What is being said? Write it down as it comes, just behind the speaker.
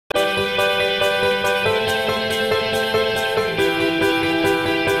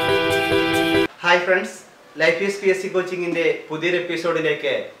Hi friends, life is PSC കോച്ചിങ്ങിൻ്റെ പുതിയൊരു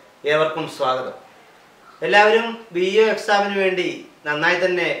എപ്പിസോഡിലേക്ക് ഏവർക്കും സ്വാഗതം. എല്ലാവരും BA എക്സാമിന് വേണ്ടി നന്നായി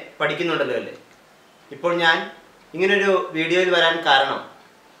തന്നെ പഠിക്കുന്നുണ്ടല്ലോ അല്ലേ? ഇപ്പോൾ ഞാൻ ഇങ്ങനൊരു വീഡിയോയിൽ വരാൻ കാരണം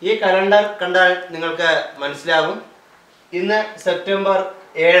ഈ കലണ്ടർ കണ്ടാൽ നിങ്ങൾക്ക് മനസ്സിലാകും. ഇന്ന് സെപ്റ്റംബർ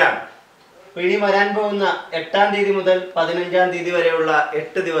 7. അപ്പോൾ ഇനി വരാൻ പോകുന്ന 8-ാം തീയതി മുതൽ 15-ാം തീയതി വരെയുള്ള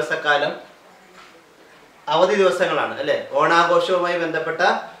 8 ദിവസക്കാലം അവധി ദിവസങ്ങളാണ് അല്ലേ? ഓണാഘോഷവുമായി ബന്ധപ്പെട്ട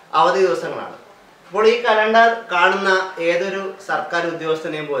അവധി ദിവസങ്ങളാണ്. അപ്പോൾ ഈ കലണ്ടർ കാണുന്ന ഏതൊരു സർക്കാർ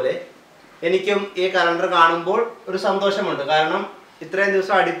ഉദ്യോഗസ്ഥനെയും പോലെ എനിക്കും ഈ കലണ്ടർ കാണുമ്പോൾ ഒരു സന്തോഷമുണ്ട്. കാരണം ഇത്രയും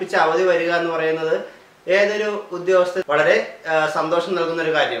ദിവസം അടുപ്പിച്ച് അവധി വരിക എന്ന് പറയുന്നത് ഏതൊരു ഉദ്യോഗസ്ഥൻ വളരെ സന്തോഷം നൽകുന്ന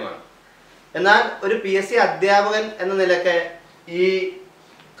ഒരു കാര്യമാണ്. എന്നാൽ ഒരു PSC അധ്യാപകൻ എന്ന നിലയ്ക്ക് ഈ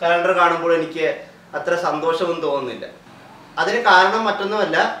കലണ്ടർ കാണുമ്പോൾ എനിക്ക് അത്ര സന്തോഷമൊന്നും തോന്നുന്നില്ല. അതിന് കാരണം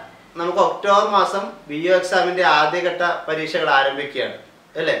മറ്റൊന്നുമല്ല, നമുക്ക് ഒക്ടോബർ മാസം BA എക്സാമിൻ്റെ ആദ്യഘട്ട പരീക്ഷകൾ ആരംഭിക്കുകയാണ്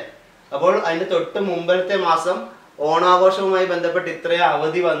അല്ലേ? അപ്പോൾ അതിൻ്റെ തൊട്ട് മുമ്പത്തെ മാസം ഓണാഘോഷവുമായി ബന്ധപ്പെട്ട് ഇത്രയും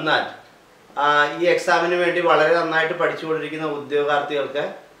അവധി വന്നാൽ ഈ എക്സാമിന് വേണ്ടി വളരെ നന്നായിട്ട് പഠിച്ചുകൊണ്ടിരിക്കുന്ന ഉദ്യോഗാർത്ഥികൾക്ക്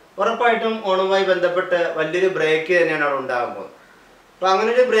ഉറപ്പായിട്ടും ഓണവുമായി ബന്ധപ്പെട്ട് വലിയൊരു ബ്രേക്ക് തന്നെയാണ് അവിടെ ഉണ്ടാകുമ്പോൾ. അപ്പോൾ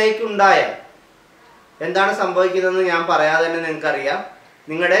അങ്ങനെ ഒരു ബ്രേക്ക് ഉണ്ടായാൽ എന്താണ് സംഭവിക്കുന്നതെന്ന് ഞാൻ പറയാതെ തന്നെ നിങ്ങൾക്കറിയാം.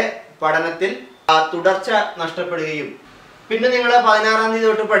 നിങ്ങളുടെ പഠനത്തിൽ തുടർച്ച നഷ്ടപ്പെടുകയും പിന്നെ നിങ്ങൾ 16-ാം തീയതി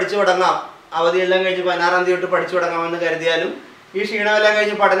തൊട്ട് പഠിച്ചു തുടങ്ങാം, അവധിയെല്ലാം കഴിഞ്ഞ് 16-ാം തീയതി തൊട്ട് പഠിച്ചു തുടങ്ങാമെന്ന് കരുതിയാലും ഈ ക്ഷീണമെല്ലാം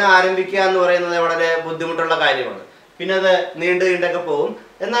കഴിഞ്ഞ് പഠനം ആരംഭിക്കുക എന്ന് പറയുന്നത് വളരെ ബുദ്ധിമുട്ടുള്ള കാര്യമാണ്. പിന്നെ അത് നീണ്ടൊക്കെ പോകും.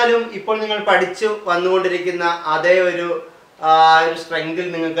 എന്നാലും ഇപ്പോൾ നിങ്ങൾ പഠിച്ചു വന്നുകൊണ്ടിരിക്കുന്ന അതേ ഒരു സ്ട്രെങ്തിൽ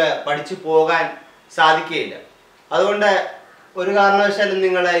നിങ്ങൾക്ക് പഠിച്ചു പോകാൻ സാധിക്കുകയില്ല. അതുകൊണ്ട് ഒരു കാരണവശാലും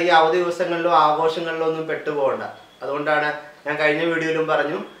നിങ്ങൾ ഈ അവധി ദിവസങ്ങളിലോ ആഘോഷങ്ങളിലോ ഒന്നും പെട്ടുപോകണ്ട. അതുകൊണ്ടാണ് ഞാൻ കഴിഞ്ഞ വീഡിയോയിലും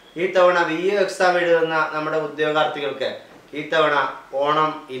പറഞ്ഞു, ഈ തവണ BA എക്സാം എഴുതുന്ന നമ്മുടെ ഉദ്യോഗാർത്ഥികൾക്ക് ഈ തവണ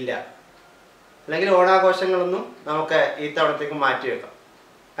ഓണം ഇല്ല, അല്ലെങ്കിൽ ഓണാഘോഷങ്ങളൊന്നും നമുക്ക് ഈ തവണത്തേക്ക് മാറ്റിവെക്കാം.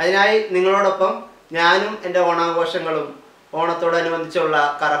 അതിനായി നിങ്ങളോടൊപ്പം ഞാനും എൻ്റെ ഓണാഘോഷങ്ങളും ഓണത്തോടനുബന്ധിച്ചുള്ള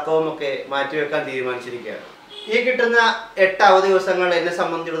കറക്കവും ഒക്കെ മാറ്റിവെക്കാൻ തീരുമാനിച്ചിരിക്കുകയാണ്. ഈ കിട്ടുന്ന 8 അവധി ദിവസങ്ങൾ എന്നെ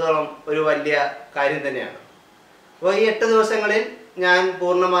സംബന്ധിച്ചിടത്തോളം ഒരു വലിയ കാര്യം തന്നെയാണ്. അപ്പോൾ ഈ 8 ദിവസങ്ങളിൽ ഞാൻ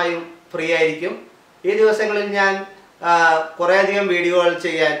പൂർണ്ണമായും ഫ്രീ ആയിരിക്കും. ഈ ദിവസങ്ങളിൽ ഞാൻ കുറേയധികം വീഡിയോകൾ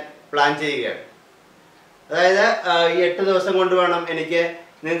ചെയ്യാൻ പ്ലാൻ ചെയ്യുകയാണ്. അതായത് ഈ 8 ദിവസം കൊണ്ട് വേണം എനിക്ക്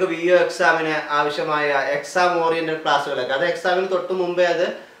നിങ്ങൾക്ക് BA എക്സാമിന് ആവശ്യമായ എക്സാം ഓറിയൻറ്റഡ് ക്ലാസ്സുകളൊക്കെ, അത് എക്സാമിന് തൊട്ട് മുമ്പേ അത്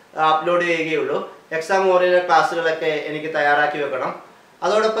അപ്ലോഡ് ചെയ്യുകയുള്ളൂ. എക്സാം ഓറിയൻറ്റഡ് ക്ലാസ്സുകളൊക്കെ എനിക്ക് തയ്യാറാക്കി വെക്കണം.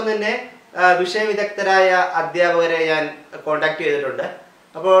 അതോടൊപ്പം തന്നെ വിഷയവിദഗ്ധരായ അധ്യാപകരെ ഞാൻ കോൺടാക്ട് ചെയ്തിട്ടുണ്ട്.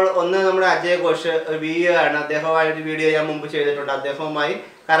 അപ്പോൾ ഒന്ന് നമ്മുടെ അജയ് ഘോഷ് BA ആണ്, അദ്ദേഹവുമായിട്ട് വീഡിയോ ഞാൻ മുമ്പ് ചെയ്തിട്ടുണ്ട്. അദ്ദേഹവുമായി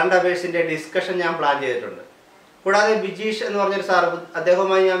കറണ്ട് അഫയേഴ്സിൻ്റെ ഡിസ്കഷൻ ഞാൻ പ്ലാൻ ചെയ്തിട്ടുണ്ട്. കൂടാതെ ബിജീഷ് എന്ന് പറഞ്ഞൊരു സാർ,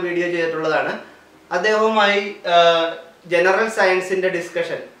 അദ്ദേഹവുമായി ഞാൻ വീഡിയോ ചെയ്തിട്ടുള്ളതാണ്. അദ്ദേഹവുമായി ജനറൽ സയൻസിൻ്റെ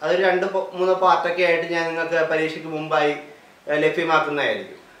ഡിസ്കഷൻ, അതൊരു 2-3 പാർട്ടൊക്കെ ആയിട്ട് ഞാൻ നിങ്ങൾക്ക് പരീക്ഷയ്ക്ക് മുമ്പായി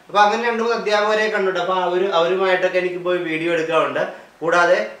ലഭ്യമാക്കുന്നതായിരിക്കും. അപ്പോൾ അങ്ങനെ 2-3 അധ്യാപകരെ കണ്ടിട്ട് അപ്പോൾ അവരുമായിട്ടൊക്കെ എനിക്ക് പോയി വീഡിയോ എടുക്കാറുണ്ട്.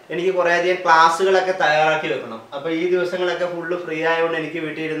 കൂടാതെ എനിക്ക് കുറേയധികം ക്ലാസ്സുകളൊക്കെ തയ്യാറാക്കി വെക്കണം. അപ്പോൾ ഈ ദിവസങ്ങളൊക്കെ ഫുള്ള് ഫ്രീ ആയതുകൊണ്ട് എനിക്ക്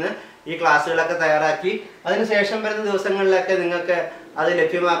വീട്ടിലിരുന്ന് ഈ ക്ലാസ്സുകളൊക്കെ തയ്യാറാക്കി അതിനുശേഷം വരുന്ന ദിവസങ്ങളിലൊക്കെ നിങ്ങൾക്ക് അത്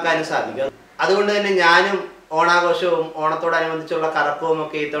ലഭ്യമാക്കാനും സാധിക്കും. അതുകൊണ്ട് തന്നെ ഞാനും ഓണാഘോഷവും ഓണത്തോടനുബന്ധിച്ചുള്ള കറക്കവും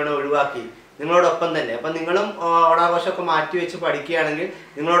ഒക്കെ ഇത്തവണ ഒഴിവാക്കി നിങ്ങളോടൊപ്പം തന്നെ. അപ്പം നിങ്ങളും ഓണാഘോഷമൊക്കെ മാറ്റി വെച്ച് പഠിക്കുകയാണെങ്കിൽ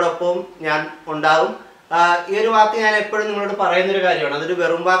നിങ്ങളോടൊപ്പം ഞാൻ ഉണ്ടാകും. ഈ ഒരു വാക്ക് ഞാൻ എപ്പോഴും നിങ്ങളോട് പറയുന്നൊരു കാര്യമാണ്, അതൊരു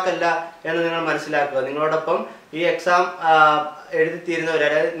വെറും വാക്കല്ല എന്ന് നിങ്ങൾ മനസ്സിലാക്കുക. നിങ്ങളോടൊപ്പം ഈ എക്സാം എഴുതിത്തീരുന്നവരെ,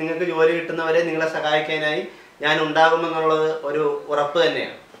 അതായത് നിങ്ങൾക്ക് ജോലി കിട്ടുന്നവരെ നിങ്ങളെ സഹായിക്കാനായി ഞാൻ ഉണ്ടാകുമെന്നുള്ളത് ഒരു ഉറപ്പ്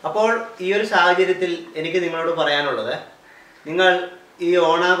തന്നെയാണ്. അപ്പോൾ ഈ ഒരു സാഹചര്യത്തിൽ എനിക്ക് നിങ്ങളോട് പറയാനുള്ളത്, നിങ്ങൾ ഈ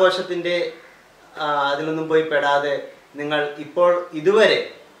ഓണാഘോഷത്തിൻ്റെ അതിലൊന്നും പോയി പെടാതെ നിങ്ങൾ ഇപ്പോൾ ഇതുവരെ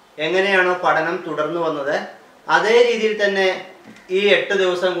എങ്ങനെയാണോ പഠനം തുടർന്നു വന്നത് അതേ രീതിയിൽ തന്നെ ഈ 8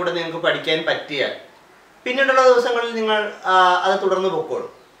 ദിവസം കൂടെ നിങ്ങൾക്ക് പഠിക്കാൻ പറ്റിയാൽ പിന്നീടുള്ള ദിവസങ്ങളിൽ നിങ്ങൾ അത് തുടർന്ന്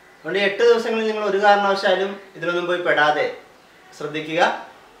പൊക്കോളും. അതുകൊണ്ട് 8 ദിവസങ്ങളിൽ നിങ്ങൾ ഒരു കാരണവശാലും ഇതിലൊന്നും പോയി പെടാതെ ശ്രദ്ധിക്കുക.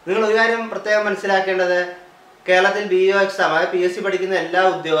 നിങ്ങൾ ഒരു കാര്യം പ്രത്യേകം മനസ്സിലാക്കേണ്ടത്, കേരളത്തിൽ BA എക്സാം, അതായത് PSC പഠിക്കുന്ന എല്ലാ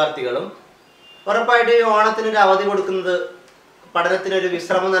ഉദ്യോഗാർത്ഥികളും ഉറപ്പായിട്ട് ഈ ഓണത്തിനൊരു അവധി കൊടുക്കുന്നത്, പഠനത്തിനൊരു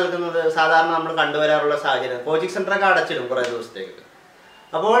വിശ്രമം നൽകുന്നത് സാധാരണ നമ്മൾ കണ്ടുവരാറുള്ള സാഹചര്യം. കോച്ചിങ് സെൻ്ററൊക്കെ അടച്ചിടും കുറേ ദിവസത്തേക്ക്.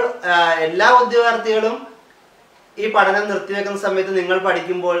 അപ്പോൾ എല്ലാ ഉദ്യോഗാർത്ഥികളും ഈ പഠനം നിർത്തിവെക്കുന്ന സമയത്ത് നിങ്ങൾ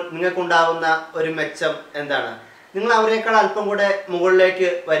പഠിക്കുമ്പോൾ നിങ്ങൾക്കുണ്ടാകുന്ന ഒരു മെച്ചം എന്താണ്? നിങ്ങൾ അവരെക്കാൾ അല്പം കൂടെ മുകളിലേക്ക്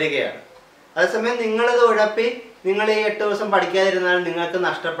വരികയാണ്. അതേസമയം നിങ്ങളത് ഉഴപ്പി നിങ്ങൾ ഈ 8 ദിവസം പഠിക്കാതിരുന്നാൽ നിങ്ങൾക്ക്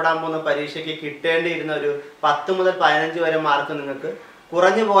നഷ്ടപ്പെടാൻ പോകുന്ന പരീക്ഷയ്ക്ക് കിട്ടേണ്ടിയിരുന്ന ഒരു 10 മുതൽ 15 വരെ മാർക്ക് നിങ്ങൾക്ക്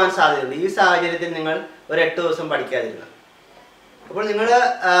കുറഞ്ഞു പോകാൻ സാധ്യതയുണ്ട് ഈ സാഹചര്യത്തിൽ നിങ്ങൾ ഒരു 8 ദിവസം പഠിക്കാതിരുന്നത്. അപ്പോൾ നിങ്ങൾ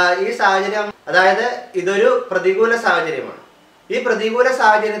ഈ സാഹചര്യം, അതായത് ഇതൊരു പ്രതികൂല സാഹചര്യമാണ്. ഈ പ്രതികൂല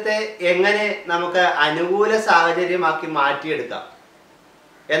സാഹചര്യത്തെ എങ്ങനെ നമുക്ക് അനുകൂല സാഹചര്യമാക്കി മാറ്റിയെടുക്കാം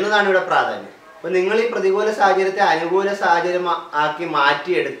എന്നതാണ് ഇവിടെ പ്രാധാന്യം. അപ്പോൾ നിങ്ങൾ ഈ പ്രതികൂല സാഹചര്യത്തെ അനുകൂല സാഹചര്യം ആക്കി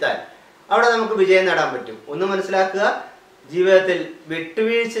മാറ്റിയെടുത്താൽ അവിടെ നമുക്ക് വിജയം നേടാൻ പറ്റും. ഒന്ന് മനസ്സിലാക്കുക, ജീവിതത്തിൽ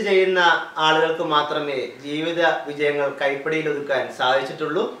വിട്ടുവീഴ്ച ചെയ്യുന്ന ആളുകൾക്ക് മാത്രമേ ജീവിത വിജയങ്ങൾ കൈപ്പിടിയിൽ ഒതുക്കാൻ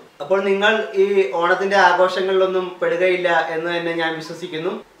സാധിച്ചിട്ടുള്ളൂ. അപ്പോൾ നിങ്ങൾ ഈ ഓണത്തിന്റെ ആഘോഷങ്ങളിലൊന്നും പെടുകയില്ല എന്ന് തന്നെ ഞാൻ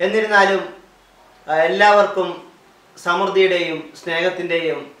വിശ്വസിക്കുന്നു. എന്നിരുന്നാലും എല്ലാവർക്കും സമൃദ്ധിയുടെയും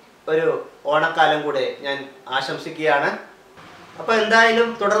സ്നേഹത്തിൻ്റെയും ഒരു ഓണക്കാലം കൂടെ ഞാൻ ആശംസിക്കുകയാണ്. അപ്പോൾ എന്തായാലും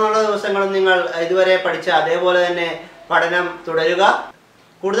തുടർന്നുള്ള ദിവസങ്ങളും നിങ്ങൾ ഇതുവരെ പഠിച്ച അതേപോലെ തന്നെ പഠനം തുടരുക.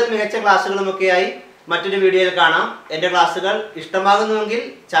 കൂടുതൽ മികച്ച ക്ലാസ്സുകളുമൊക്കെയായി മറ്റൊരു വീഡിയോയിൽ കാണാം. എൻ്റെ ക്ലാസ്സുകൾ ഇഷ്ടമാകുന്നുവെങ്കിൽ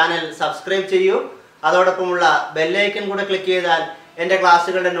ചാനൽ സബ്സ്ക്രൈബ് ചെയ്യൂ. അതോടൊപ്പമുള്ള ബെല്ലൈക്കൺ കൂടെ ക്ലിക്ക് ചെയ്താൽ എൻ്റെ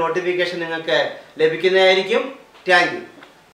ക്ലാസ്സുകളുടെ നോട്ടിഫിക്കേഷൻ നിങ്ങൾക്ക് ലഭിക്കുന്നതായിരിക്കും. Thank you.